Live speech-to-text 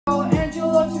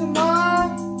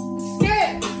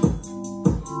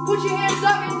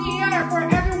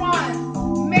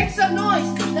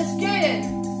let's get it.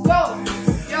 Go,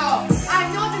 yo. I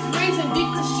know this reason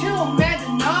because you man to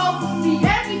know. See,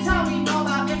 every time we know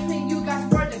about everything, you guys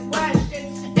were the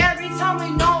question. Every time we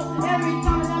know, every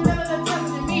time I remember the time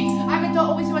to me, I can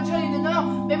always want to tell you to know.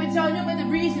 Maybe tell you the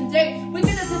reason, day. We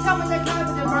can just tell me the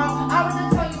confident, bro. I was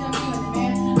gonna tell you the meaning,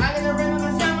 man. I gotta remember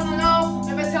someone to know.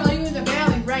 Maybe tell you the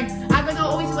valley rank. I can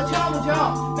always want to tell you,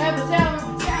 Joe. Maybe tell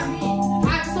me.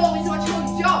 I can always want to tell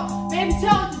you, Joe. Maybe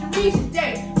tell you the reason,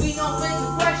 day. We know when the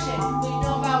question. We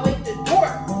know about with the door.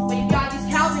 When you got these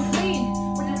cows and clean.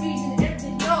 For the reason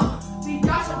everything, yo. We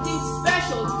got something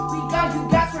special. We got you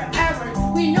guys forever.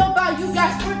 We know about you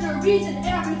guys for the reason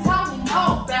every time we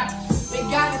know that. We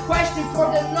got a question for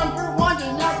the number one, the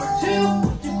number two,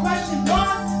 the question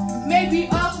one, maybe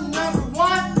also number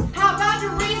one. How about the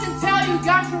reason? Tell you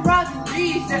guys for all the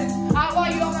reasons. How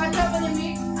about you all got jumping to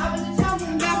me? I'm gonna tell you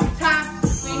every time.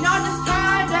 We know this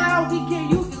time that we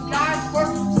get you guys for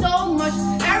so much.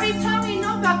 Every time we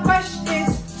know about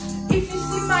questions. If you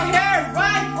see my hair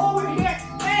right over here,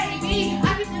 baby,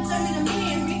 I can just tell you the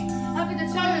me and me. I can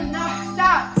just tell you not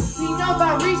stop. We know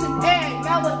about reason A,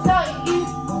 I will tell you.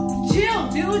 Chill,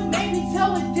 dude. Maybe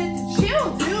tell it to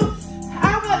chill, dude.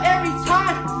 How about every